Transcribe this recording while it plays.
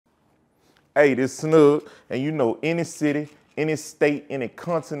Hey, this Snug, and you know any city, any state, any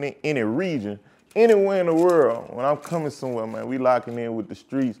continent, any region, anywhere in the world, when I'm coming somewhere, man, we locking in with the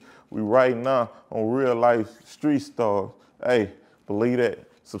streets. We right now on real life street stars. Hey, believe that.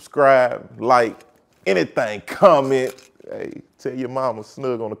 Subscribe, like, anything, comment. Hey, tell your mama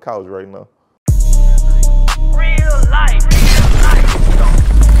Snug on the couch right now. Real life.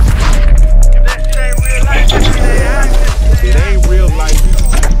 If that shit ain't real life, it ain't real life.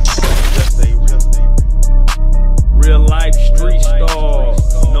 Just say real life street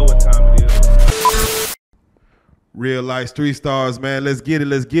stars. You know what time it is. Real life street stars, man. Let's get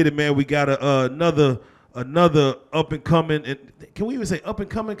it, man. We got another up and coming, and can we even say up and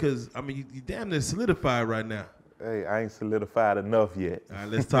coming? Because I mean, you damn near solidified right now. Hey, I ain't solidified enough yet. All right,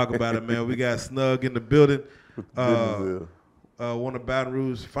 let's talk about it, man. We got Snug in the building. One of Baton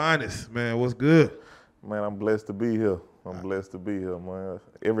Rouge's finest, man. What's good? Man, I'm blessed to be here. Blessed to be here, man.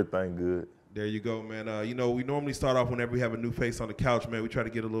 Everything good. There you go, man. You know, we normally start off whenever we have a new face on the couch, man. We try to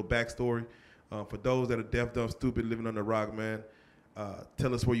get a little backstory. For those that are deaf, dumb, stupid, living under a rock, man,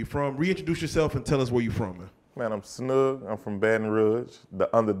 tell us where you're from. Reintroduce yourself and tell us where you're from, man. Man, I'm Snug. I'm from Baton Rouge,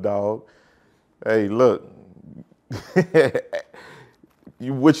 the underdog. Hey, look.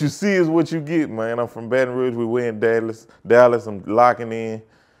 What you see is what you get, man. I'm from Baton Rouge. We in Dallas. I'm locking in.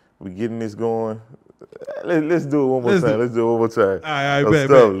 We getting this going. Let's do it one more time. Let's do it one more time. All right, bet.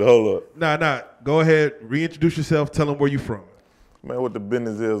 Hold up. Nah. Go ahead. Reintroduce yourself. Tell them where you from. Man, what the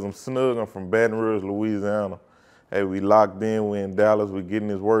business is, I'm Snug. I'm from Baton Rouge, Louisiana. Hey, we locked in. We in Dallas. We getting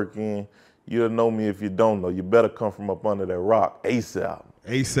this work in. You'll know me if you don't know. You better come from up under that rock ASAP.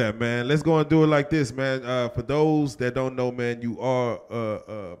 ASAP, man. Let's go and do it like this, man. For those that don't know, man, you are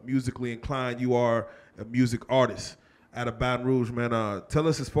musically inclined. You are a music artist out of Baton Rouge, man. Tell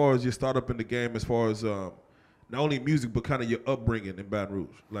us as far as your startup in the game, as far as not only music, but kind of your upbringing in Baton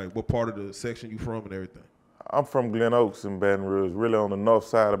Rouge. Like what part of the section you from and everything. I'm from Glen Oaks in Baton Rouge, really on the north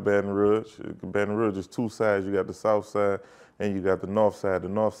side of Baton Rouge. Baton Rouge is two sides. You got the south side and you got the north side. The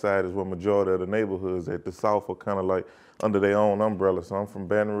north side is where majority of the neighborhoods at. The south are kind of like under their own umbrella. So I'm from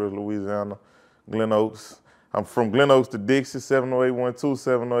Baton Rouge, Louisiana, Glen Oaks. I'm from Glen Oaks to Dixie, 70812,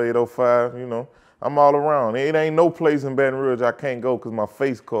 70805, you know. I'm all around. It ain't no place in Baton Rouge I can't go because my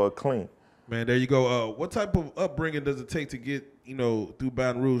face card clean. Man, there you go. What type of upbringing does it take to get, through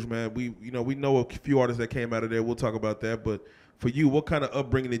Baton Rouge, man? We know a few artists that came out of there. We'll talk about that. But for you, what kind of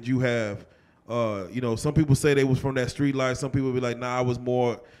upbringing did you have? Some people say they was from that street life. Some people be like, nah, I was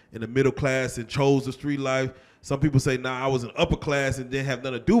more in the middle class and chose the street life. Some people say, nah, I was in upper class and didn't have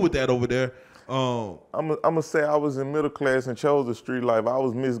nothing to do with that over there. I'm gonna say I was in middle class and chose the street life. I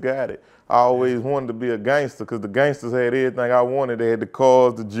was misguided. I always wanted to be a gangster because the gangsters had everything I wanted. They had the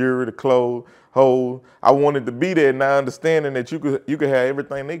cars, the jewelry, the clothes, hoes. I wanted to be there, now understanding that you could have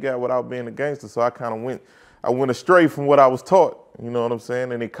everything they got without being a gangster. So I went astray from what I was taught. You know what I'm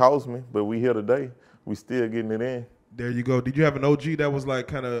saying? And it cost me, but we here today. We still getting it in. There you go. Did you have an OG that was like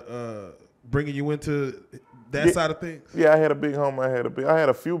kind of bringing you into that side of things? Yeah, I had a big homie. I had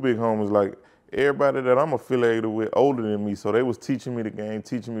a few big homies. Like everybody that I'm affiliated with older than me, so they was teaching me the game,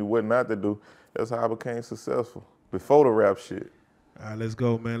 teaching me what not to do. That's how I became successful before the rap shit. All right, let's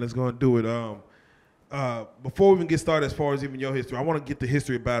go, man. Let's go and do it. Before we even get started, as far as even your history, I want to get the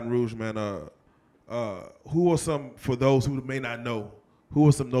history of Baton Rouge, man. Who are some, for those who may not know, who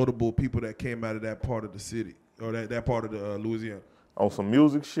are some notable people that came out of that part of the city or that part of the Louisiana? On some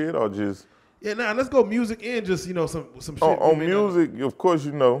music shit or just? Yeah, let's go music and just, some shit. On music, of course,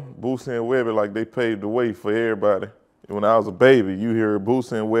 Boosie and Webbie, like they paved the way for everybody. When I was a baby, you hear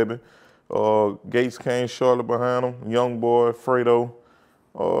Boosie and Webbie. Gates came shortly behind them, Young Boy, Fredo.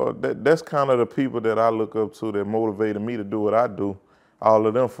 That's kind of the people that I look up to that motivated me to do what I do. All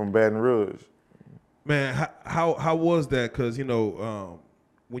of them from Baton Rouge. Man, how was that? Because,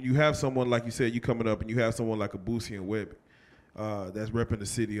 when you have someone, like you said, you coming up and you have someone like a Boosie and Webbie that's repping the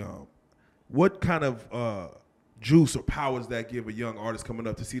city, what kind of juice or power does that give a young artist coming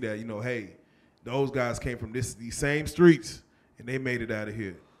up to see that, hey, those guys came from these same streets and they made it out of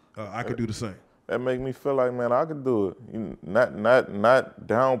here. I could do the same. That make me feel like, man, I could do it. Not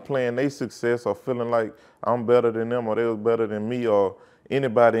downplaying their success or feeling like I'm better than them or they was better than me or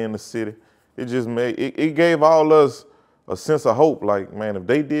anybody in the city. It just it gave all us a sense of hope. Like, man, if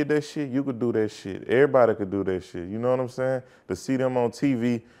they did that shit, you could do that shit. Everybody could do that shit. You know what I'm saying? To see them on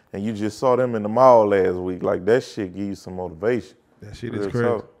TV and you just saw them in the mall last week, like that shit give you some motivation. That shit is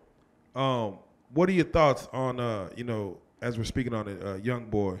crazy. What are your thoughts on, as we're speaking on it, Young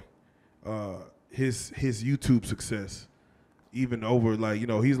Boy, his YouTube success, even over, like,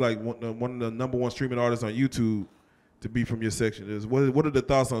 he's like one of the #1 streaming artists on YouTube, to be from your section. What are the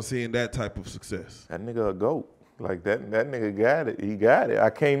thoughts on seeing that type of success? That nigga a GOAT. Like that nigga got it. He got it. I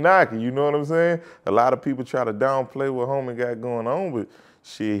can't knock it. You know what I'm saying? A lot of people try to downplay what homie got going on, but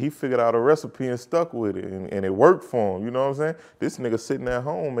shit, he figured out a recipe and stuck with it, and it worked for him. You know what I'm saying? This nigga sitting at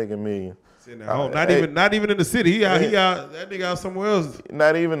home making millions. Sitting at home, not even in the city. He out that nigga out somewhere else. He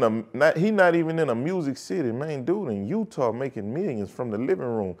not even in a music city, man. Dude in Utah making millions from the living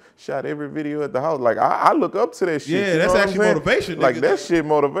room. Shot every video at the house. Like I look up to that shit. Yeah, you that's know what actually I'm saying? motivation. Like nigga. that shit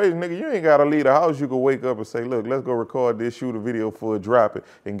motivation, nigga. You ain't gotta leave the house. You can wake up and say, look, let's go record this, shoot a video for it, drop it,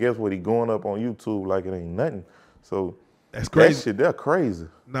 and guess what? He going up on YouTube like it ain't nothing. So that's crazy. That shit, they're crazy.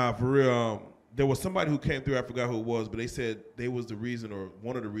 Nah, for real. There was somebody who came through. I forgot who it was, but they said they was the reason, or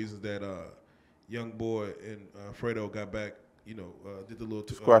one of the reasons that Young Boy and Fredo got back. You know, did the little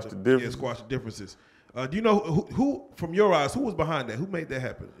squash the differences. Yeah, squash the differences. Do you know who, from your eyes, who was behind that? Who made that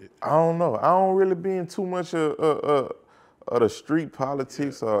happen? I don't know. I don't really be in too much of the street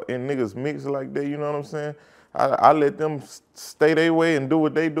politics or in niggas mix like that. You know what I'm saying? I let them stay their way and do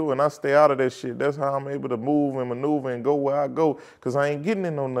what they do, and I stay out of that shit. That's how I'm able to move and maneuver and go where I go, because I ain't getting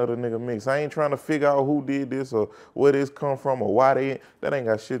in no another nigga mix. I ain't trying to figure out who did this or where this come from or why they. That ain't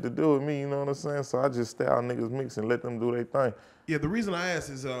got shit to do with me, you know what I'm saying? So I just stay out niggas mix and let them do their thing. Yeah, the reason I ask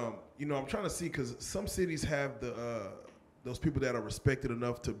is, you know, I'm trying to see, because some cities have those people that are respected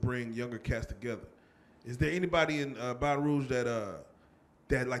enough to bring younger cats together. Is there anybody in Baton Rouge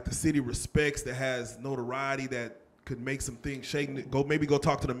that like the city respects, that has notoriety, that could make some things shake? Maybe go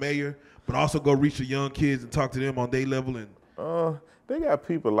talk to the mayor, but also go reach the young kids and talk to them on their level? And they got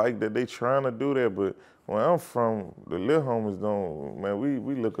people like that. They trying to do that, but where I'm from, the little homies don't. Man,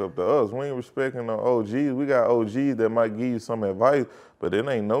 we look up to us. We ain't respecting no OGs. We got OGs that might give you some advice, but there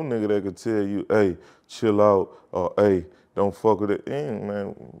ain't no nigga that could tell you, hey, chill out, or hey, don't fuck with it.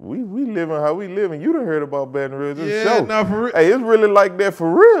 Man, we living how we living. You done heard about Baton Rouge. Yeah, nah, for real. Hey, it's really like that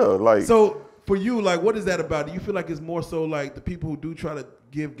for real. Like, so for you, like, what is that about? Do you feel like it's more so like the people who do try to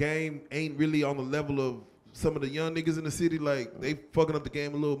give game ain't really on the level of some of the young niggas in the city? Like, they fucking up the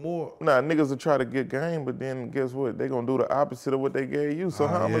game a little more? Nah, niggas will try to get game, but then guess what? They gonna do the opposite of what they gave you. So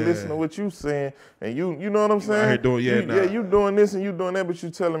how I'm gonna listen to what you saying, and you know what I'm saying? You doing this and you doing that, but you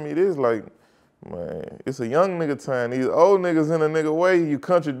telling me this, like, man, it's a young nigga time. These old niggas in a nigga way, you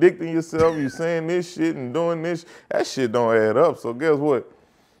contradicting yourself, you saying this shit and doing this. That shit don't add up. So guess what?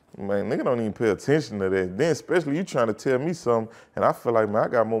 Man, nigga don't even pay attention to that. Then especially you trying to tell me something, and I feel like, man, I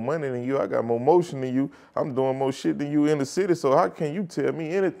got more money than you. I got more motion than you. I'm doing more shit than you in the city. So how can you tell me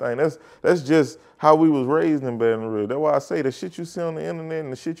anything? That's just how we was raised in Baton Rouge. That's why I say the shit you see on the internet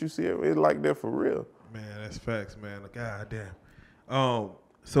and the shit you see, it's like that for real. Man, that's facts, man. God damn.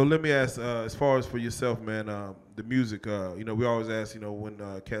 So let me ask, as far as for yourself, man, the music, you know, we always ask, you know, when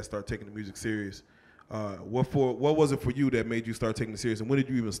cats start taking the music serious, what was it for you that made you start taking it serious, and when did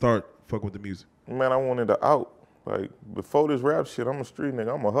you even start fucking with the music? Man, I wanted to out. Like, before this rap shit, I'm a street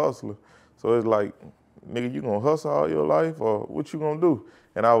nigga, I'm a hustler. So it's like, nigga, you gonna hustle all your life, or what you gonna do?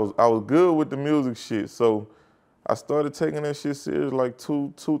 And I was good with the music shit, so I started taking that shit serious like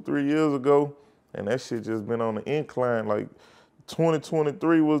 3 years ago, and that shit just been on the incline. Like,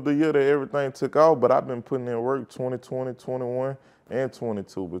 2023 was the year that everything took off, but I've been putting in work 2020, 21, and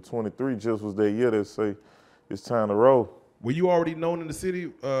 22. But 23 just was that year that say it's time to roll. Were you already known in the city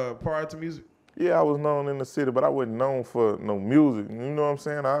prior to music? Yeah, I was known in the city, but I wasn't known for no music. You know what I'm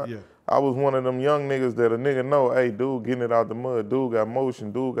saying? I was one of them young niggas that a nigga know, hey, dude getting it out the mud, dude got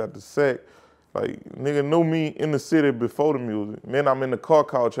motion, dude got the sack. Like, nigga knew me in the city before the music. Then I'm in the car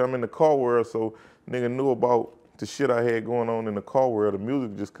culture, I'm in the car world, so nigga knew about the shit I had going on in the car world. The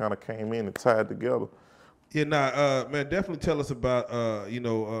music just kind of came in and tied together. Yeah, nah, man, definitely tell us about, you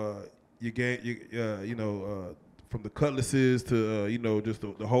know, your game, you know, from the cutlasses to, you know, just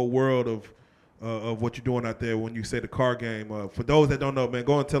the whole world of what you're doing out there when you say the car game. For those that don't know, man,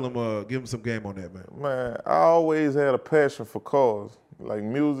 go and tell them, give them some game on that, man. Man, I always had a passion for cars. Like,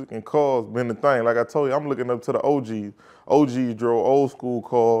 music and cars been the thing. Like I told you, I'm looking up to the OGs. OGs drove old school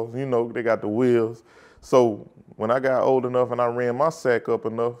cars. You know, they got the wheels. So when I got old enough and I ran my sack up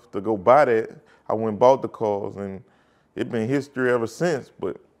enough to go buy that, I went and bought the cars, and it's been history ever since.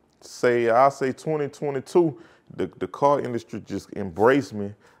 But I'll say 2022, the car industry just embraced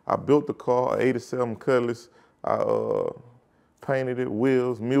me. I built the car, 87 Cutlass. I painted it,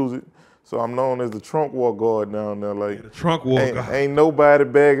 wheels, music. So I'm known as the trunk war guard down there. Like, yeah, the trunk war guard. Ain't nobody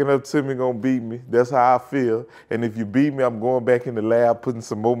bagging up to me gonna beat me. That's how I feel. And if you beat me, I'm going back in the lab, putting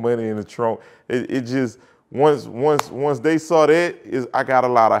some more money in the trunk. It just, once they saw that, I got a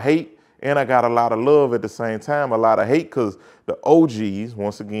lot of hate, And I got a lot of love at the same time, a lot of hate, because the OGs,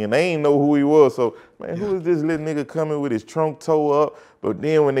 once again, they ain't know who he was. So, man, who is this little nigga coming with his trunk toe up? But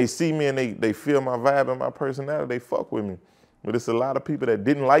then when they see me and they feel my vibe and my personality, they fuck with me. But it's a lot of people that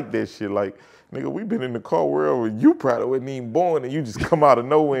didn't like that shit. Like, nigga, we been in the car world where you probably wasn't even born and you just come out of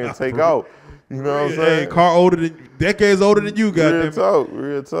nowhere and take out. You know what I'm saying? Hey, car older than decades older than you, goddamn.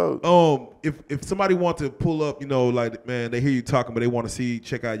 Real talk. If somebody want to pull up, you know, like, man, they hear you talking, but they want to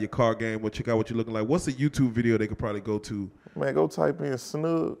check out your car game or check out what you're looking like, what's a YouTube video they could probably go to? Man, go type in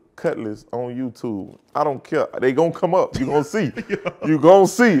Snug Cutlass on YouTube. I don't care. They gonna come up. You gonna see. You gonna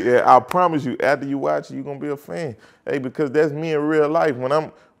see. And I promise you, after you watch it, you gonna be a fan. Hey, because that's me in real life.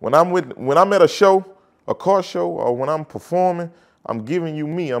 When I'm at a show, a car show, or when I'm performing, I'm giving you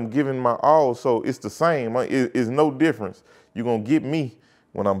me. I'm giving my all. So it's the same. It's no difference. You're going to get me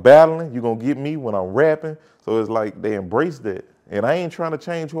when I'm battling. You're going to get me when I'm rapping. So it's like they embrace that. And I ain't trying to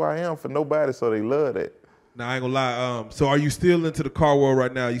change who I am for nobody, so they love that. Now, I ain't going to lie. So are you still into the car world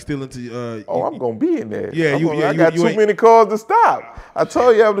right now? You still into... I'm going to be in there. Yeah, I got too many cars to stop. I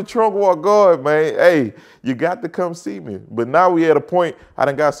told you I'm the trunk walk guard, man. Hey, you got to come see me. But now we at a point, I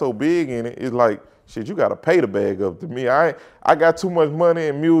done got so big in it, it's like, shit, you gotta pay the bag up to me. I got too much money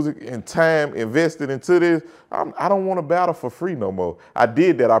and music and time invested into this. I don't want to battle for free no more. I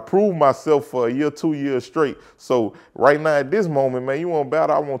did that. I proved myself for a year, 2 years straight. So right now at this moment, man, you want to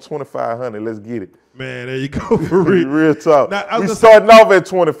battle? I want 2,500. Let's get it. Man, there you go for real. Real talk. Now, we starting off at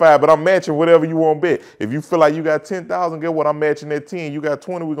 25, but I'm matching whatever you want to bet. If you feel like you got 10,000, get what? I'm matching that 10. You got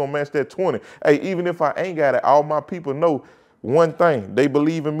 20, we're gonna match that 20. Hey, even if I ain't got it, all my people know one thing. They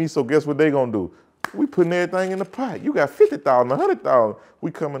believe in me, so guess what they gonna do? We putting everything in the pot. You got 50,000, 100,000.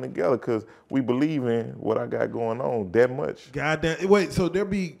 We coming together because we believe in what I got going on that much. Goddamn. Wait, so there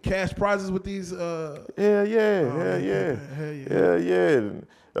be cash prizes with these? Yeah.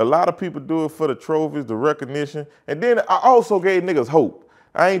 A lot of people do it for the trophies, the recognition. And then I also gave niggas hope.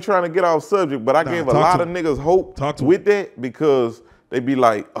 I ain't trying to get off subject, but I gave a lot of niggas hope with that because they be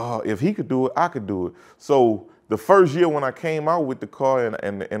like, oh, if he could do it, I could do it. So the first year when I came out with the car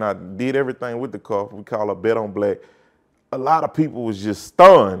and I did everything with the car, we call it Bet on Black, a lot of people was just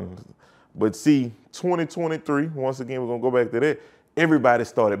stunned. But see, 2023, once again, we're going to go back to that, everybody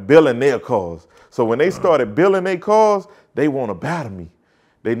started billing their cars. So when they started billing their cars, they want to battle me.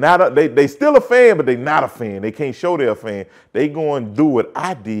 They still a fan, but they not a fan. They can't show they're a fan. They go and do what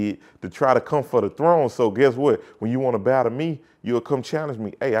I did to try to come for the throne. So guess what? When you want to battle me, you'll come challenge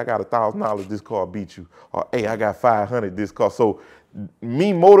me. Hey, I got $1,000, this car beat you. Or hey, I got 500, this car. So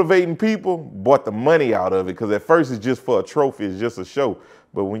me motivating people bought the money out of it because at first it's just for a trophy, it's just a show.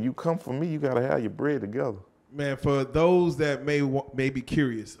 But when you come for me, you got to have your bread together. Man, for those that may be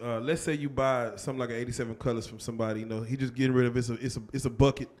curious, let's say you buy something like an 87 Colors from somebody, you know, he just getting rid of it's a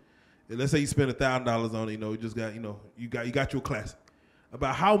bucket. And let's say you spend $1,000 on it, you know, you just got, you know, you got your classic.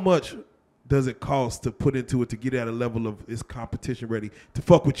 About how much does it cost to put into it to get at a level of its competition ready to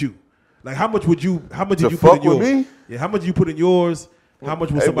fuck with you? Like how much did you put in yours? Me? Yeah, how much did you put in yours? How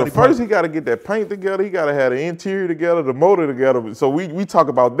much was somebody? But first, he got to get that paint together. He got to have the interior together, the motor together. So we talk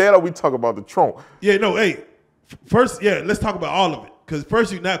about that, or we talk about the trunk. Yeah, no, hey. First, yeah, let's talk about all of it. Because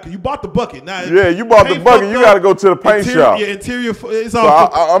first, you bought the bucket. Now, yeah, you bought the bucket. You got to go to the paint shop. Yeah, interior. It's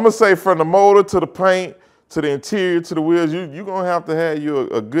all. So I'm going to say from the motor to the paint to the interior to the wheels, you're going to have you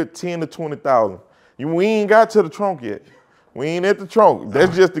a good 10 to 20,000. We ain't got to the trunk yet. We ain't at the trunk.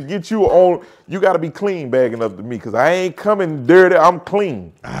 That's just to get you on. You got to be clean bagging up to me because I ain't coming dirty. I'm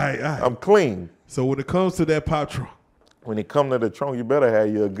clean. All right. I'm clean. So when it comes to that pop trunk. When it comes to the trunk, you better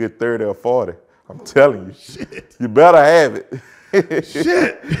have you a good 30 or 40. I'm telling you. Shit. You better have it.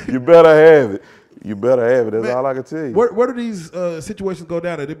 Shit. You better have it. You better have it. That's all I can tell you. Where do these situations go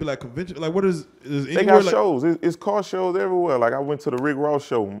down? They be like convention. Like what is they got shows. It's car shows everywhere. Like I went to the Rick Ross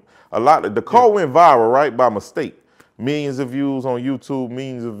show. The car went viral, right, by mistake. Millions of views on YouTube,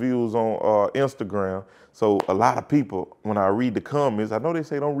 millions of views on Instagram. So a lot of people, when I read the comments, I know they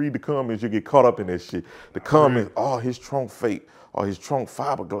say don't read the comments, you get caught up in that shit. The comments, oh, his trunk fake, or his trunk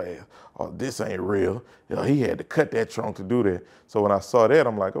fiberglass, or this ain't real. You know, he had to cut that trunk to do that. So when I saw that,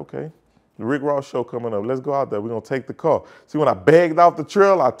 I'm like, okay, the Rick Ross show coming up. Let's go out there. We're going to take the car. See, when I bagged off the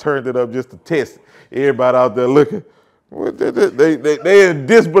trail, I turned it up just to test it. Everybody out there looking. They in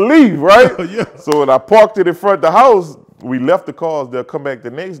disbelief, right? Yeah. So when I parked it in front of the house, we left the cars. They'll come back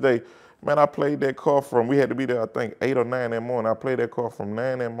the next day. Man, I played that car we had to be there, I think, 8 or 9 that morning. I played that car from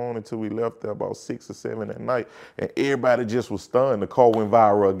 9 that morning till we left there about 6 or 7 at night. And everybody just was stunned. The car went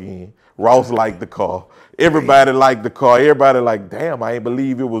viral again. Ross liked the car. Everybody liked the car. Everybody like, damn, I ain't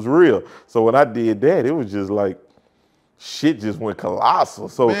believe it was real. So when I did that, it was just like, shit just went colossal.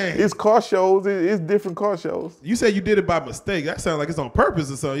 So Man. it's car shows. It's different car shows. You said you did it by mistake. That sounds like it's on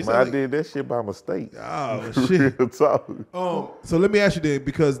purpose or something. Man, I did that shit by mistake. Oh, shit. Real talk. So let me ask you then,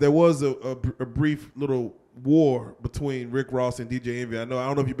 because there was a brief little war between Rick Ross and DJ Envy. I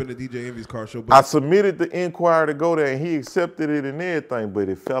don't know if you've been to DJ Envy's car show, but I submitted the inquiry to go there, and he accepted it and everything, but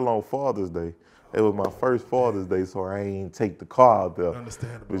it fell on Father's Day. It was my first Father's Day, so I ain't take the car out there.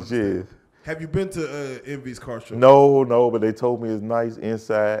 Understandable. But yeah. Have you been to Envy's car show? No, but they told me it's nice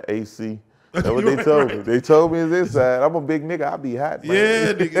inside, AC. That's what they told me. They told me it's inside. I'm a big nigga. I be hot, man.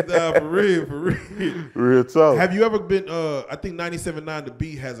 Yeah, nigga, nah, for real. Real talk. Have you ever been, I think 97.9 The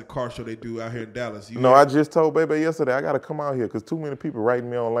Beat has a car show they do out here in Dallas. No, I just told Baby yesterday, I got to come out here because too many people writing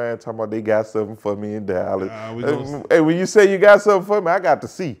me online talking about they got something for me in Dallas. Hey, when you say you got something for me, I got to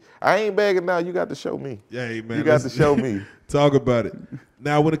see. I ain't bagging now. You got to show me. Yeah, hey, man. You got to show me. Talk about it.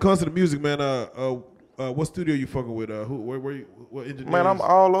 Now, when it comes to the music, man, what studio you fucking with? What engineers? Man, I'm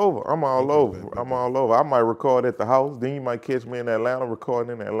all over. I'm all over. I might record at the house. Then you might catch me in Atlanta,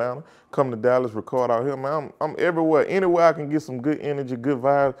 recording in Atlanta. Come to Dallas, record out here. Man, I'm everywhere. Anywhere I can get some good energy, good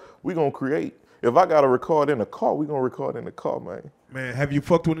vibes, we gonna create. If I gotta record in the car, we gonna record in the car, man. Man, have you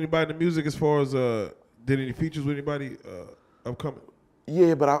fucked with anybody in the music as far as did any features with anybody upcoming?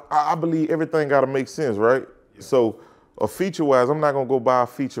 Yeah, but I believe everything gotta make sense, right? Yeah. So feature-wise, I'm not gonna go buy a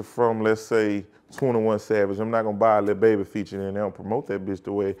feature from, let's say, 21 Savage. I'm not gonna buy a Lil Baby feature and they don't promote that bitch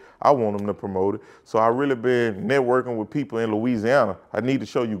the way I want them to promote it. So I really been networking with people in Louisiana. I need to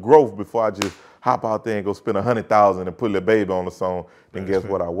show you growth before I just hop out there and go spend $100,000 and put Lil Baby on the song. Then guess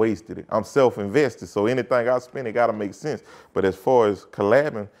what? I wasted it. I'm self-invested, so anything I spend, it gotta make sense. But as far as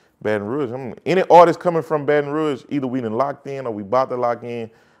collabing, Baton Rouge, any artist coming from Baton Rouge, either we done locked in or we about to lock in.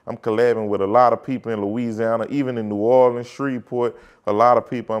 I'm collabing with a lot of people in Louisiana, even in New Orleans, Shreveport, a lot of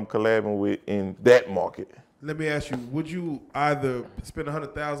people I'm collabing with in that market. Let me ask you, would you either spend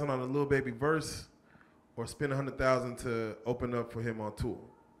 $100,000 on a Lil Baby verse or spend $100,000 to open up for him on tour?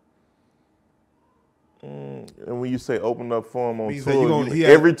 And when you say open up for him on Means tour,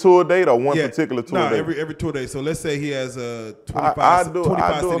 every tour date or one particular tour date? No, every tour date. So let's say he has a 25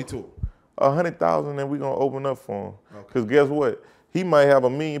 city tour. 100,000 and we're going to open up for him. Because guess what? He might have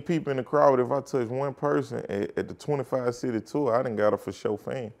 1 million people in the crowd. If I touch one person at the 25 city tour, I done got a for show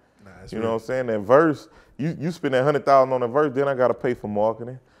fan. You know what I'm saying? That verse, you spend that 100,000 on a verse, then I got to pay for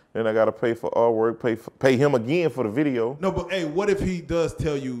marketing. Then I got to pay for artwork, pay him again for the video. No, but hey, what if he does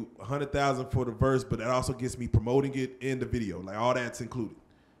tell you 100,000 for the verse, but that also gets me promoting it in the video, like all that's included,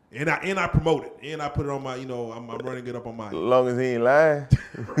 and I promote it, and I put it on my, I'm running it up on my. As long as he ain't lying.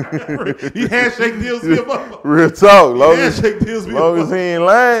 He handshake deals me up. Real talk. Long as he ain't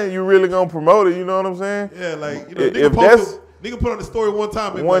lying, you really gonna promote it. You know what I'm saying? Yeah, like nigga put on the story one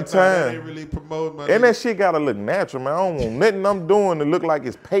time. That ain't really promote my. And that shit gotta look natural, man. I don't want nothing I'm doing to look like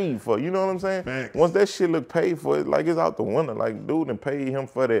it's paid for. You know what I'm saying? Thanks. Once that shit look paid for, it's like it's out the window. Like, dude, and pay him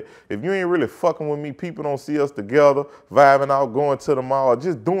for that. If you ain't really fucking with me, people don't see us together, vibing out, going to the mall,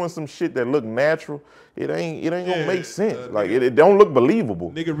 just doing some shit that look natural. It ain't gonna make sense. Like it don't look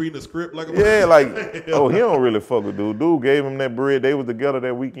believable. Nigga reading a script like a like oh, he don't really fuck with dude. Dude gave him that bread. They was together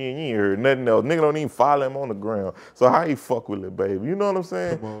that weekend. You ain't heard nothing else. Nigga don't even follow him on the ground. So how he fuck with it, baby? You know what I'm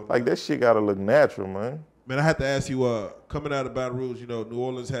saying? On, like that shit gotta look natural, man. Man, I had to ask you, coming out of Baton Rouge, New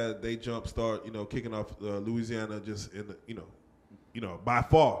Orleans had they jump start, kicking off Louisiana just in the, by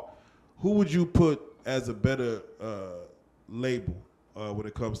far. Who would you put as a better label when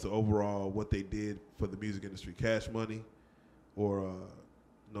it comes to overall what they did for the music industry? Cash Money or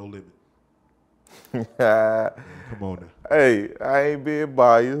No Limit? Come on now. Hey, I ain't being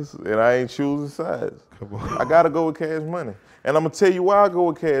biased and I ain't choosing sides. Come on. I gotta go with Cash Money. And I'm gonna tell you why I go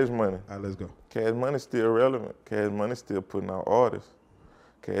with Cash Money. All right, let's go. Cash Money's still relevant. Cash Money's still putting out artists.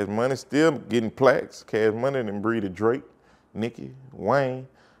 Cash Money's still getting plaques. Cash Money done breeded Drake, Nicki, Wayne.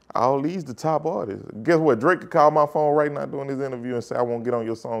 All these the top artists. Guess what? Drake could call my phone right now doing this interview and say, I won't get on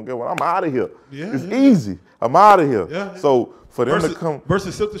your song. Guess what? I'm out of here. Yeah, it's easy. I'm out of here. Yeah. So for them to come.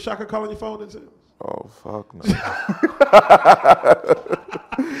 Versus Silk the Shocker calling your phone and say, oh, fuck no.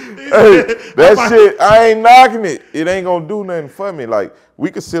 Hey, that shit, I ain't knocking it. It ain't gonna do nothing for me. Like,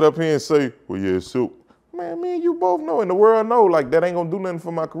 we could sit up here and say, well, yeah, Silk. Man, me and you both know, and the world know, like, that ain't gonna do nothing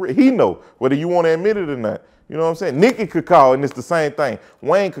for my career. He know, whether you want to admit it or not. You know what I'm saying? Nicki could call, and it's the same thing.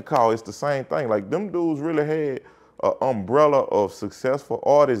 Wayne could call, it's the same thing. Like, them dudes really had an umbrella of successful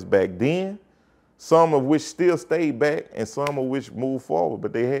artists back then, some of which still stayed back, and some of which moved forward.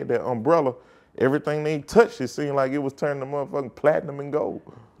 But they had that umbrella. Everything they touched, it seemed like it was turning the motherfucking platinum and gold.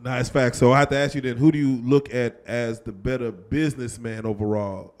 Nah, it's facts. So I have to ask you then, who do you look at as the better businessman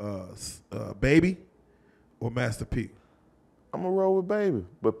overall? Baby or Master P? I'm gonna roll with Baby.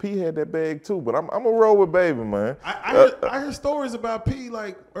 But P had that bag too. But I'm gonna roll with Baby, man. I heard stories about P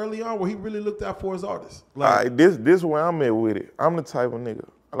like early on where he really looked out for his artists. Like This where I'm at with it. I'm the type of nigga.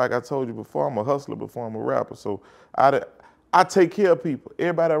 Like I told you before, I'm a hustler before I'm a rapper. So I take care of people.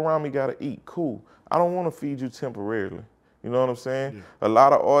 Everybody around me gotta eat. Cool. I don't want to feed you temporarily. You know what I'm saying? Yeah. A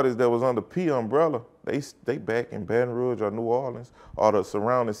lot of artists that was under P umbrella, they back in Baton Rouge or New Orleans or the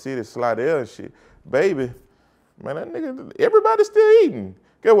surrounding cities, Slidell and shit. Baby, man, that nigga, everybody's still eating.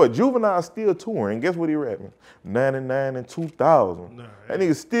 Guess what? Juvenile's still touring. Guess what he rapping? 99 and 2000. Nah, that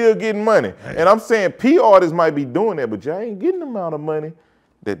nigga still getting money. Hey. And I'm saying P artists might be doing that, but y'all ain't getting the amount of money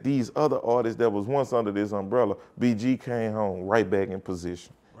that these other artists that was once under this umbrella, BG came home right back in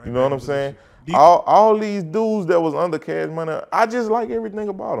position. Right, you know what I'm saying? All these dudes that was under Cash Money, I just like everything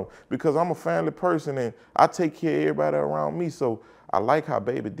about them because I'm a family person and I take care of everybody around me. So I like how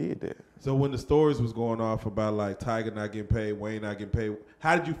Baby did that. So when the stories was going off about like Tiger not getting paid, Wayne not getting paid,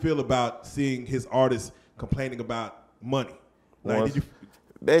 how did you feel about seeing his artists complaining about money? Like, did you?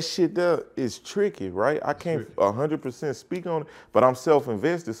 That shit there is tricky, right? I can't 100% speak on it, but I'm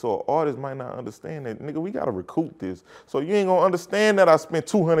self-invested, so artists might not understand that. Nigga, we gotta recoup this. So you ain't gonna understand that I spent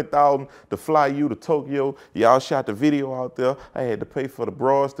 $200,000 to fly you to Tokyo. Y'all shot the video out there. I had to pay for the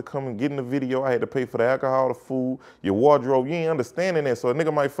bras to come and get in the video. I had to pay for the alcohol, the food, your wardrobe. You ain't understanding that. So a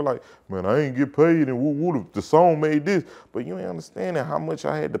nigga might feel like, man, I ain't get paid and woo, the song made this. But you ain't understanding how much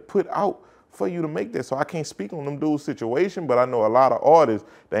I had to put out for you to make that. So I can't speak on them dudes' situation, but I know a lot of artists,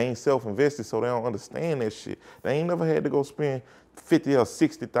 they ain't self-invested, so they don't understand that shit. They ain't never had to go spend 50 or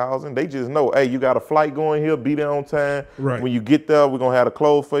 60,000. They just know, hey, you got a flight going here, be there on time. Right. When you get there, we're gonna have the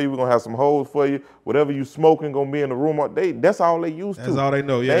clothes for you, we're gonna have some hoes for you. Whatever you smoking gonna be in the room. That's all they used to. That's all they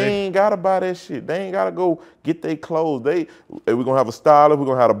know, yeah. They ain't gotta buy that shit. They ain't gotta go get their clothes. We're gonna have a stylist, we're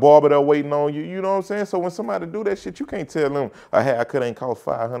gonna have a barber there waiting on you. You know what I'm saying? So when somebody do that shit, you can't tell them a haircut ain't cost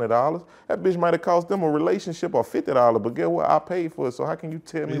 $500. That bitch might have cost them a relationship or $50, but guess what? I paid for it, so how can you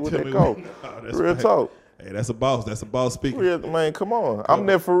tell me what that cost? Real talk. Hey, that's a boss. That's a boss speaking. Real, man, come on. I'm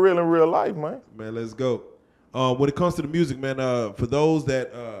there for real in real life, man. Man, let's go. When it comes to the music, man, for those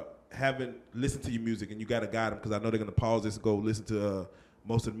that haven't listened to your music and you got to guide them, because I know they're going to pause this and go listen to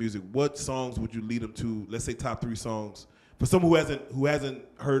most of the music, what songs would you lead them to? Let's say top 3 songs. For someone who hasn't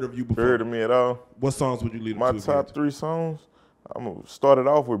heard of you before. Heard of me at all. What songs would you lead them to? My top 3 songs? I'm going to start it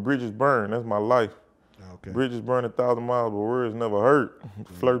off with Bridges Burn. That's my life. Okay. Bridges burn 1,000 miles, but words never hurt.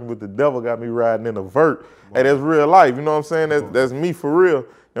 Flirting with the devil got me riding in a vert. Hey, that's real life, you know what I'm saying? That's me for real.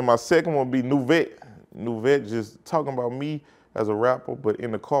 Then my second one would be New Vet. New Vet just talking about me as a rapper, but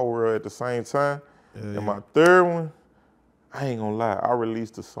in the car world at the same time. And my third one, I ain't gonna lie, I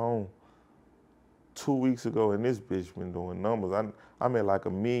released a song 2 weeks ago, and this bitch been doing numbers. I'm at like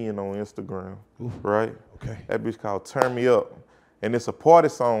 1 million on Instagram, right? Okay. That bitch called Turn Me Up. And it's a party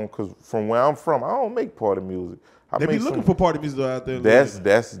song, because from where I'm from, I don't make party music. They be looking for party music out there.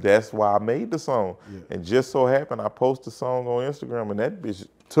 That's why I made the song. Yeah. And just so happened, I posted the song on Instagram, and that bitch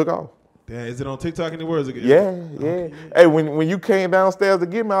took off. Damn, is it on TikTok anywhere? Yeah. Okay. Hey, when you came downstairs to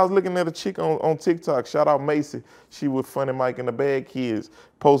get me, I was looking at a chick on TikTok. Shout out Macy. She with Funny Mike and the Bad Kids.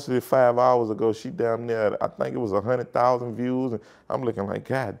 Posted it 5 hours ago. She down there, I think it was 100,000 views. And I'm looking like,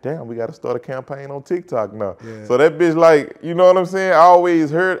 God damn, we got to start a campaign on TikTok now. Yeah. So that bitch like, you know what I'm saying? I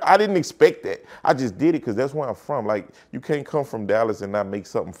always heard, I didn't expect that. I just did it because that's where I'm from. Like, you can't come from Dallas and not make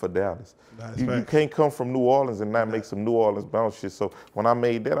something for Dallas. You can't come from New Orleans and not make some New Orleans bounce shit. So when I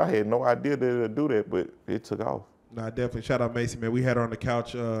made that, I had no idea that it would do that, but it took off. Nah, definitely. Shout out Macy, man. We had her on the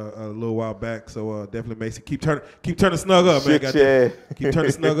couch a little while back, so definitely Macy. Keep turning Snug up, man. Keep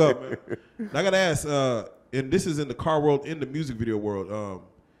turning Snug up, man. Now, I gotta ask, and this is in the car world, in the music video world.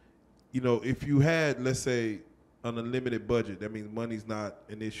 You know, if you had, let's say, an unlimited budget, that means money's not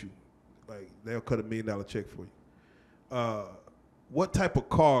an issue. Like they'll cut $1 million check for you. What type of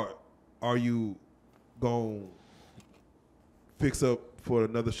car are you gonna fix up for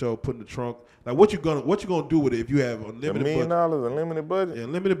another show? Put in the trunk. Like what you gonna do with it if you have unlimited $1 million, unlimited budget? Yeah,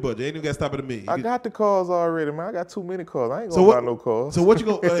 unlimited budget. Ain't even gotta stop at $1 million. I got the cars already, man. I got too many cars. I ain't gonna buy no cars. So what you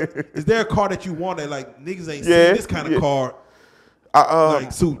gonna? Is there a car that you want that like niggas ain't seen this kind of car?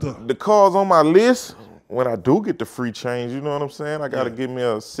 Like souped up. The cars on my list. When I do get the free change, you know what I'm saying? I gotta get me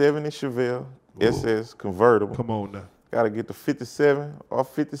a 70 Chevelle SS convertible. Come on now. Gotta get the 57 or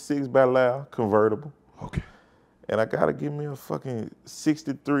 56 Bel Air convertible. Okay. And I gotta give me a fucking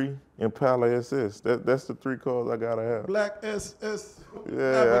 63 Impala SS. That's the 3 cars I gotta have. Black SS.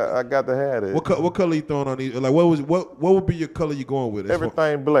 Yeah, I got to have it. What color you throwing on these? Like what would be your color you going with?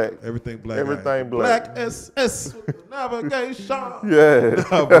 Everything black. Everything black. Everything black. Black SS navigation. Yeah.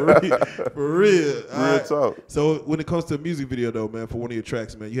 Nah, for real. Real talk. So when it comes to a music video though, man, for one of your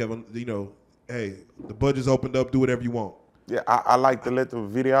tracks, man, you have hey, the budget's opened up, do whatever you want. Yeah, I like to let the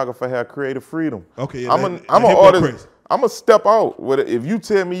videographer have creative freedom. Okay, yeah, I'm an artist. I'm going to step out with it. If you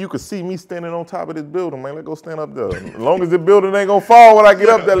tell me you could see me standing on top of this building, man, let's go stand up there. As long as the building ain't going to fall when I get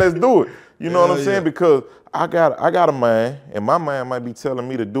up there, let's do it. You know what I'm saying? Because I got a mind, and my mind might be telling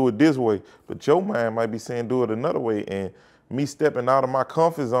me to do it this way, but your mind might be saying do it another way. And me stepping out of my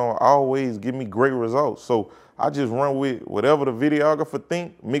comfort zone always give me great results. So I just run with whatever the videographer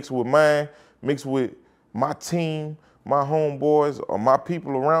think, mixed with mine, mixed with my team, my homeboys, or my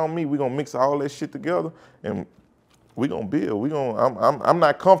people around me. We gonna mix all that shit together, and we gonna build. I'm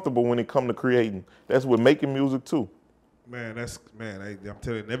not comfortable when it come to creating. That's with making music too. Man, I'm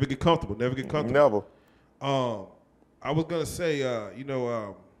telling you, never get comfortable. Never get comfortable. Never. I was gonna say,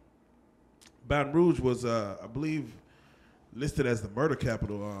 Baton Rouge was, I believe, listed as the murder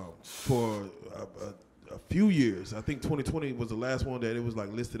capital for a few years. I think 2020 was the last one that it was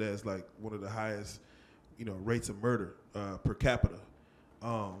like listed as like one of the highest, rates of murder per capita.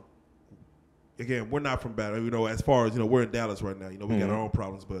 Again, we're not from Baton, as far as, we're in Dallas right now, we got our own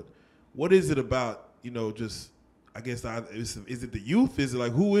problems, but what is it about, just, I guess, is it the youth? Is it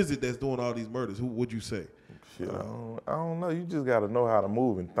like, who is it that's doing all these murders? Who would you say? Shit, I don't know. You just got to know how to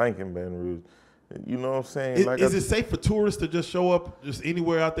move and think in Baton Rouge. You know what I'm saying? Is it safe for tourists to just show up just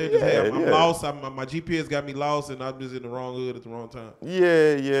anywhere out there? Just, hey, I'm lost. My GPS got me lost, and I'm just in the wrong hood at the wrong time.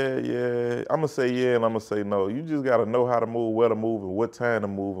 Yeah. I'm going to say yeah, and I'm going to say no. You just got to know how to move, where to move, and what time to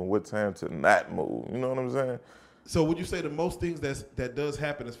move, and what time to not move. You know what I'm saying? So would you say the most things that does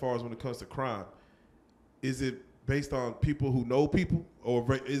happen as far as when it comes to crime, is it based on people who know people, or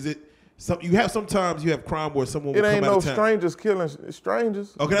is it sometimes you have crime where someone will come out of town? It ain't no strangers killing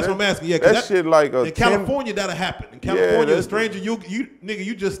strangers. Okay, that's what I'm asking. Yeah, that shit like in California that'll happen. In California, a stranger,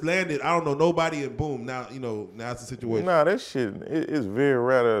 you just landed. I don't know nobody, and boom, now now it's a situation. Nah, that shit it's very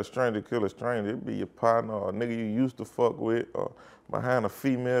rare that a stranger kill a stranger. It be your partner or a nigga you used to fuck with, or behind a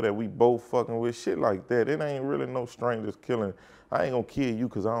female that we both fucking with. Shit like that. It ain't really no strangers killing. I ain't gonna kill you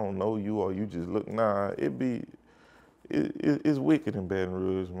because I don't know you or you just look. Nah, it's wicked in Baton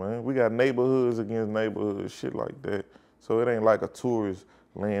Rouge, man. We got neighborhoods against neighborhoods, shit like that. So it ain't like a tourist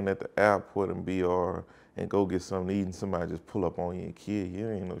laying at the airport in BR and go get something to eat and somebody just pull up on you and kill you.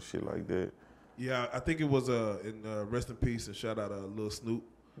 It ain't no shit like that. Yeah, I think it was in rest in peace and shout out Lil Snoop.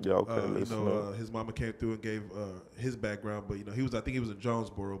 Yeah, okay. Snoop. His mama came through and gave his background, but I think he was in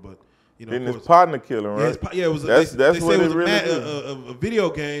Jonesboro, but. Then his partner killing, right? Yeah, it was. That's they what say it was really a video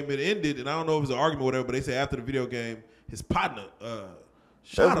game. It ended, and I don't know if it was an argument or whatever. But they say after the video game, his partner shot him.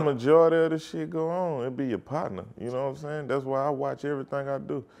 That's the majority of the shit go on. It be your partner. You know what I'm saying? That's why I watch everything I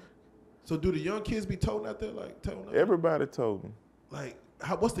do. So do the young kids be toting out there like toting? Everybody toting. Like,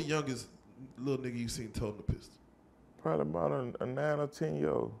 what's the youngest little nigga you seen toting a pistol? Probably about a 9 or 10 year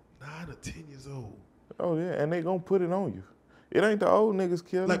old. 9 or 10 years old. Oh yeah, and they gonna put it on you. It ain't the old niggas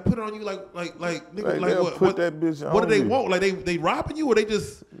killing. Like put it on you, like nigga, like what? Put that bitch on. What do they want? Like they robbing you, or they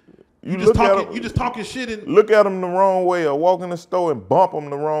just you just talking shit and look at them the wrong way, or walk in the store and bump them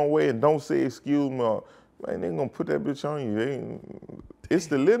the wrong way and don't say excuse me. Or, man, they gonna put that bitch on you. It's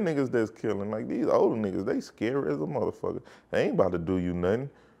the little niggas that's killing. Like these older niggas, they scary as a motherfucker. They ain't about to do you nothing.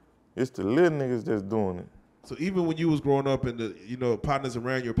 It's the little niggas that's doing it. So even when you was growing up and the partners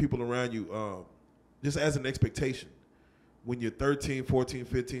around you, or people around you, just as an expectation. When you're 13, 14,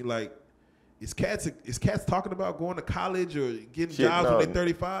 15, like, is cats talking about going to college or getting jobs when they're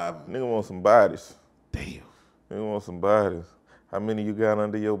 35? Nigga want some bodies. Damn. Nigga want some bodies. How many you got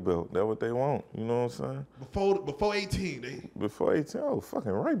under your belt? That's what they want. You know what I'm saying? Before 18, Before 18? Oh,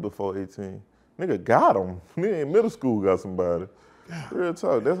 fucking right before 18. Nigga got them. Nigga in middle school got somebody. God, real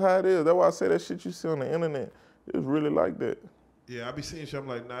talk. That's how it is. That's why I say that shit you see on the internet. It's really like that. Yeah, I be seeing shit. I'm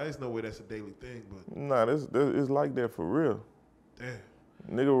like, nah, there's no way that's a daily thing. But nah, it's like that for real. Damn.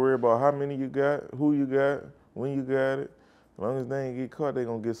 Nigga worry about how many you got, who you got, when you got it. As long as they ain't get caught, they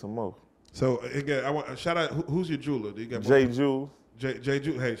gonna get some more. So again, I want shout out. Who's your jeweler? Do you got J. Jules. J.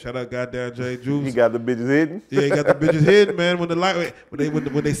 Jules. Hey, shout out, goddamn J. Jules. He got the bitches hidden. Yeah, he got the bitches hidden, man. When the light,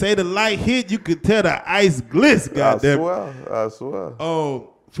 when they say the light hit, you could tell the ice glitz. Goddamn. I swear.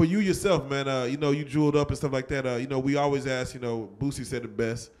 For you yourself, man, you jeweled up and stuff like that. We always ask, Boosie said the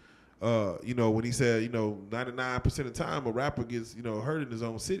best. When he said, 99% of the time a rapper gets, hurt in his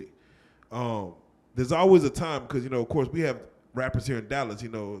own city. there's always a time because of course we have rappers here in Dallas.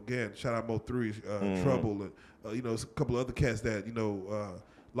 Again, shout out Mo3, Trouble, and a couple of other cats that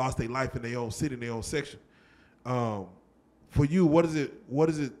lost their life in their own city, in their own section. For you, what is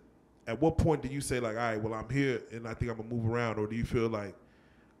it? At what point do you say like, all right, well, I'm here and I think I'm gonna move around, or do you feel like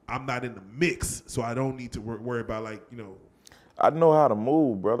I'm not in the mix, so I don't need to worry about I know how to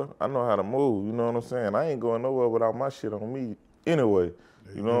move, brother. I know how to move. You know what I'm saying? I ain't going nowhere without my shit on me anyway.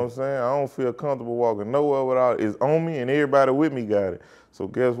 You know what I'm saying? I don't feel comfortable walking nowhere without it's on me and everybody with me got it. So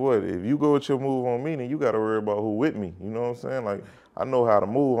guess what? If you go with your move on me, then you got to worry about who with me. You know what I'm saying? Like, I know how to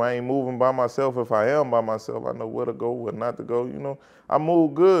move. I ain't moving by myself. If I am by myself, I know where to go, where not to go. I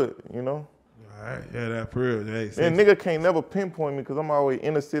move good, All right, yeah, that for real. Hey, and nigga can't never pinpoint me because I'm always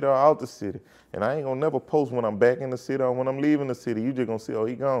in the city or out the city. And I ain't gonna never post when I'm back in the city or when I'm leaving the city. You just gonna see, oh,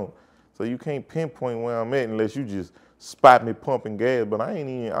 he gone. So you can't pinpoint where I'm at unless you just spot me pumping gas. But I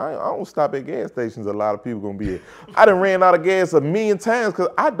don't stop at gas stations. A lot of people gonna be at. I done ran out of gas a million times because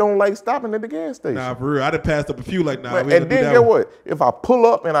I don't like stopping at the gas station. Nah, for real. I done passed up a few like, nah. And then get what? If I pull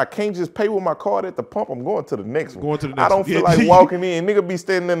up and I can't just pay with my card at the pump, I'm going to the next one. I don't feel like walking in. Nigga be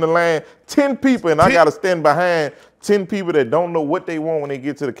standing in the line, 10 people, and I gotta stand behind 10 people that don't know what they want when they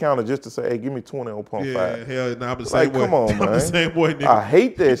get to the counter just to say, hey, give me 20 on pump 5. Yeah, hell, nah, I'm the same way. Come on, man. I'm the same way, nigga. I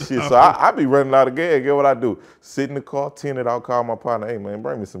hate that shit. So I be running out of gas. Get what I do? Sit in the car, tint it out, call my partner, hey, man,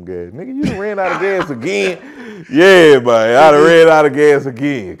 bring me some gas. Nigga, you done ran out of gas again? Yeah, man, I done ran out of gas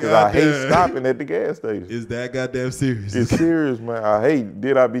again because I hate stopping at the gas station. Is that goddamn serious? It's serious, man. I hate.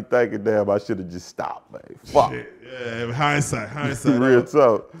 Did I be thinking, damn, I should have just stopped, man. Fuck. Shit. Yeah, hindsight. Real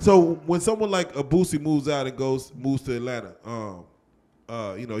tough. So when someone like a Boosie moves out and moves to Atlanta,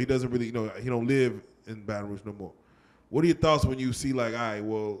 he doesn't really, he don't live in Baton Rouge no more. What are your thoughts when you see like, all right,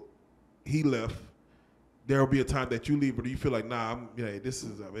 well, he left. There'll be a time that you leave, or do you feel like, nah,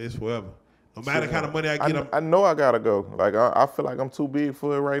 it's forever. No matter the kind of money I get, I know I gotta go. Like I feel like I'm too big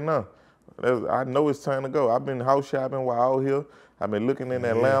for it right now. I know it's time to go. I've been house shopping while out here. I've been looking in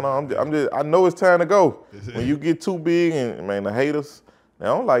Atlanta. I know it's time to go. When you get too big and, man, the haters, they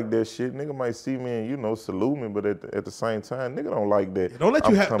don't like that shit. Nigga might see me and, salute me, but at the same time, nigga don't like that. Don't let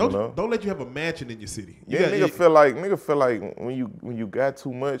you have a mansion in your city. Nigga feel like when you got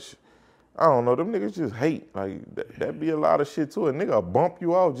too much, I don't know, them niggas just hate. Like, that be a lot of shit to it. Nigga bump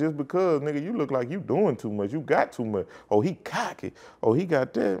you off just because, nigga, you look like you doing too much. You got too much. Oh, he cocky. Oh, he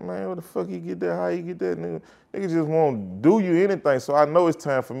got that. Man, what the fuck he get that? How he get that, nigga? Nigga just won't do you anything. So I know it's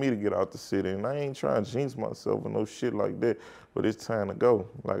time for me to get out the city. And I ain't trying to jinx myself or no shit like that. But it's time to go.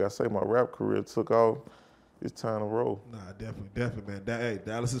 Like I say, my rap career took off. It's time to roll. Nah, definitely, man.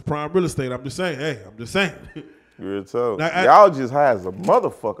 Dallas is prime real estate. I'm just saying. Real tough. Y'all just high as a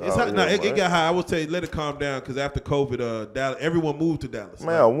motherfucker. It got high. I will tell you, let it calm down because after COVID, Dallas, everyone moved to Dallas.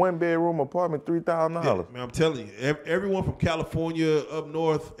 Man, a 1-bedroom apartment, $3,000. Yeah, man, I'm telling you, everyone from California up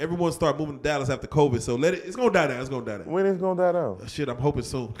north, everyone started moving to Dallas after COVID. So it's gonna die down. It's gonna die down. When it's gonna die down? Shit, I'm hoping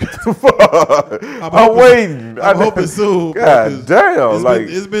soon. I'm waiting. I'm hoping soon. God damn!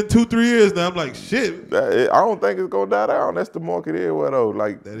 It's been 2-3 years now. I'm like, shit. I don't think it's gonna die down. That's the market everywhere though.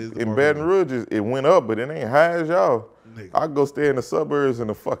 Like in Baton Rouge, it went up, but it ain't high as y'all. Nigga. I go stay in the suburbs in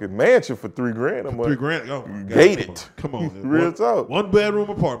a fucking mansion for $3,000 a month. $3,000? Oh, gated. Come on. Real talk. 1-bedroom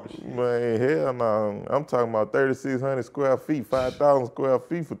apartment. Man, hell no. I'm talking about 3,600 square feet, 5,000 square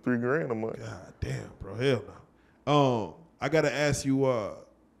feet for $3,000 a month. God damn, bro. Hell no. I gotta ask you,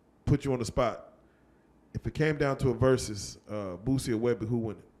 put you on the spot. If it came down to a versus, Boosie or Webbie, who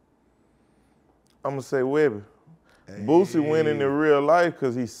win it? I'm gonna say Webbie. Hey. Boosie winning in real life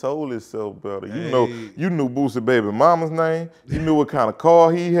because he sold himself better. You knew Boosie baby mama's name. You knew what kind of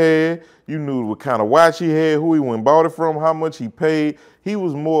car he had. You knew what kind of watch he had, who he went and bought it from, how much he paid. He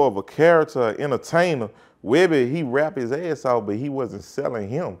was more of a character, an entertainer. Webbie, he rapped his ass out, but he wasn't selling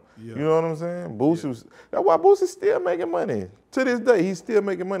him. Yeah. You know what I'm saying? Boosie was, that's why Boosie's still making money. To this day, he's still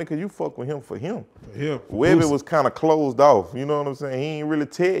making money because you fuck with him for him. Webbie was kind of closed off. You know what I'm saying? He ain't really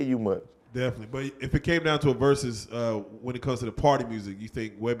tell you much. Definitely. But if it came down to a versus when it comes to the party music, you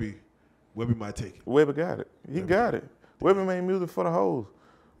think Webbie might take it? Webbie got it. He got it. Webbie made music for the hoes.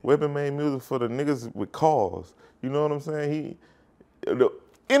 Webbie made music for the niggas with cars. You know what I'm saying?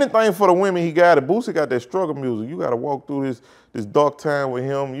 Anything for the women, he got it. Boosie got that struggle music. You got to walk through this dark time with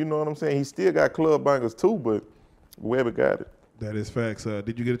him. You know what I'm saying? He still got club bangers too, but Webbie got it. That is facts.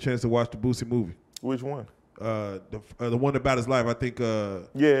 Did you get a chance to watch the Boosie movie? Which one? The one about his life, I think.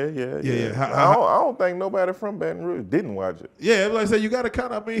 Yeah. I don't think nobody from Baton Rouge didn't watch it. Yeah, like I said, you got to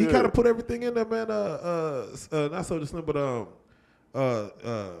kind of. I mean, he kind of put everything in there, man. Not so just but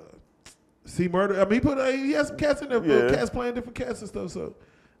see murder. I mean, he has some cats in there, cats playing different cats and stuff. So,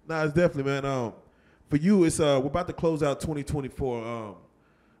 nah, it's definitely, man. for you, it's we're about to close out 2024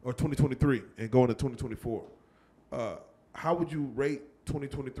 or 2023 and go into 2024. How would you rate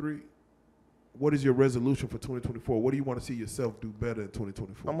 2023? What is your resolution for 2024? What do you want to see yourself do better in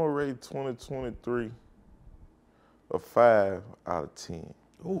 2024? I'm gonna rate 2023 a 5 out of 10.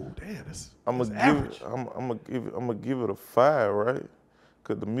 Oh, damn, that's average. I'm gonna give it a 5, right?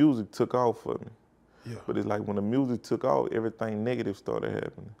 Cause the music took off for me. Yeah. But it's like when the music took off, everything negative started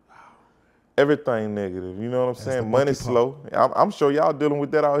happening. Everything negative, you know what I'm saying? Money slow. I'm sure y'all dealing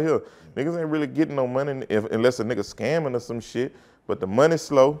with that out here. Niggas ain't really getting no money unless a nigga scamming or some shit. But the money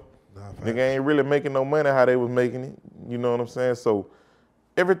slow. Nigga ain't really making no money how they was making it. You know what I'm saying? So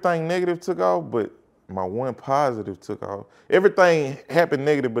everything negative took off, but my one positive took off. Everything happened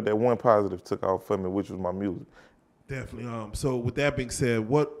negative, but that one positive took off for me, which was my music. Definitely. So with that being said,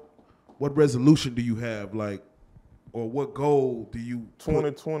 what resolution do you have, like, or what goal do you?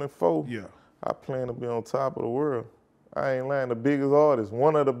 2024. Yeah. I plan to be on top of the world. I ain't lying. The biggest artist,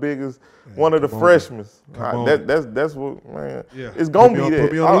 one of the biggest, one of the freshmen. That's what, man. Yeah. It's gonna be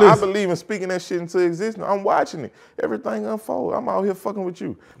put me there. on the I list. believe in speaking that shit into existence. I'm watching it. Everything unfold. I'm out here fucking with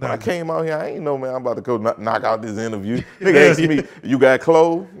you. When I came out here, I ain't know, man. I'm about to go knock out this interview. Nigga asked me, "You got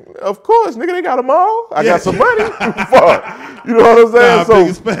clothes?" Of course, nigga. They got them all. I got some money. Fuck. You know what I'm saying? Big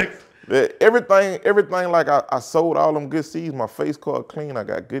respect. Everything like I sold all them good seeds. My face card clean. I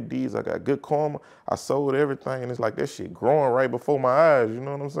got good deeds. I got good karma. I sold everything, and it's like that shit growing right before my eyes. You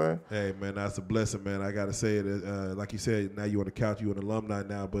know what I'm saying? Hey, man, that's a blessing, man. I gotta say it. Like you said, now you on the couch. You an alumni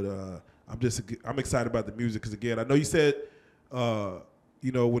now, but I'm excited about the music because again, I know you said,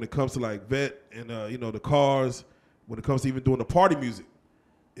 you know, when it comes to like vet and you know the cars, when it comes to even doing the party music.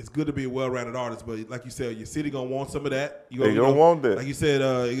 It's good to be a well-rounded artist, but like you said, your city gonna want some of that. They gonna want that. Like you said,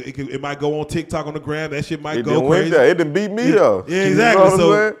 it might go on TikTok on the gram. That shit might It go done crazy. It didn't beat me up. Yeah, exactly. You know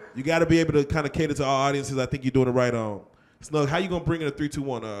what I'm saying? You got to be able to kind of cater to our audiences. I think you're doing it right on. Snug, how you gonna bring in a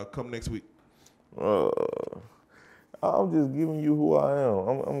 3-2-1 come next week? I'm just giving you who I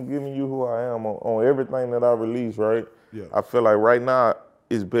am. I'm giving you who I am on everything that I release. Right? Yeah. I feel like right now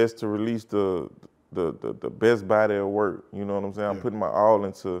it's best to release the best body of work. You know what I'm saying? I'm putting my all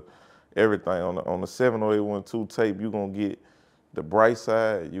into everything. On the 70812 tape, you're going to get the bright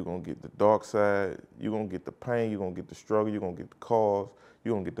side, you're going to get the dark side, you're going to get the pain, you're going to get the struggle, you're going to get the cause,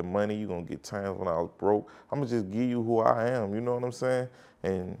 you're going to get the money, you're going to get times when I was broke. I'm going to just give you who I am, you know what I'm saying?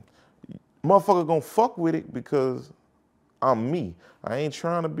 And motherfucker going to fuck with it because I'm me. I ain't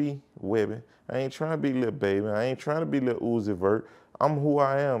trying to be Webbie. I ain't trying to be Lil Baby. I ain't trying to be Lil Uzi Vert. I'm who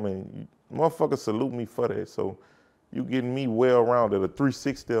I am, and motherfuckers salute me for that. So you getting me well-rounded, a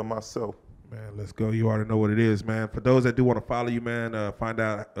 360 of myself. Man, let's go. You already know what it is, man. For those that do want to follow you, man, find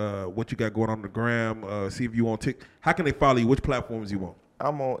out what you got going on the gram, see if you on TikTok. How can they follow you? Which platforms you on?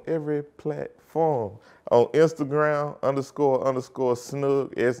 I'm on every platform. On Instagram, __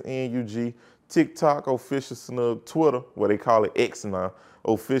 Snug, SNUG. TikTok, official Snug. Twitter, where they call it X now,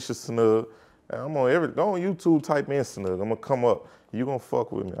 official Snug. And I'm on everything. Go on YouTube, type in Snug. I'm going to come up. You going to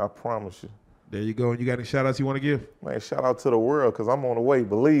fuck with me, I promise you. There you go. And you got any shout-outs you want to give? Man, shout out to the world because I'm on the way.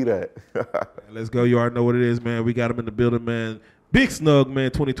 Believe that. Let's go. You already know what it is, man. We got him in the building, man. Big Snug, man.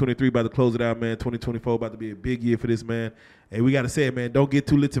 2023 about to close it out, man. 2024 about to be a big year for this, man. Hey, we got to say it, man. Don't get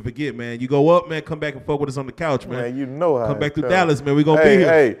too lit to forget, man. You go up, man. Come back and fuck with us on the couch, man. Man, you know how. Come back to Dallas, man. We going to be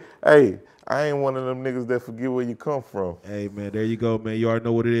here. Hey. I ain't one of them niggas that forget where you come from. Hey, man, there you go, man. You already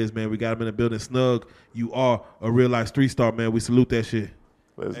know what it is, man. We got him in the building. Snug, you are a real-life street star, man. We salute that shit.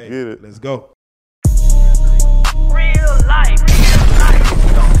 Let's get it. Let's go.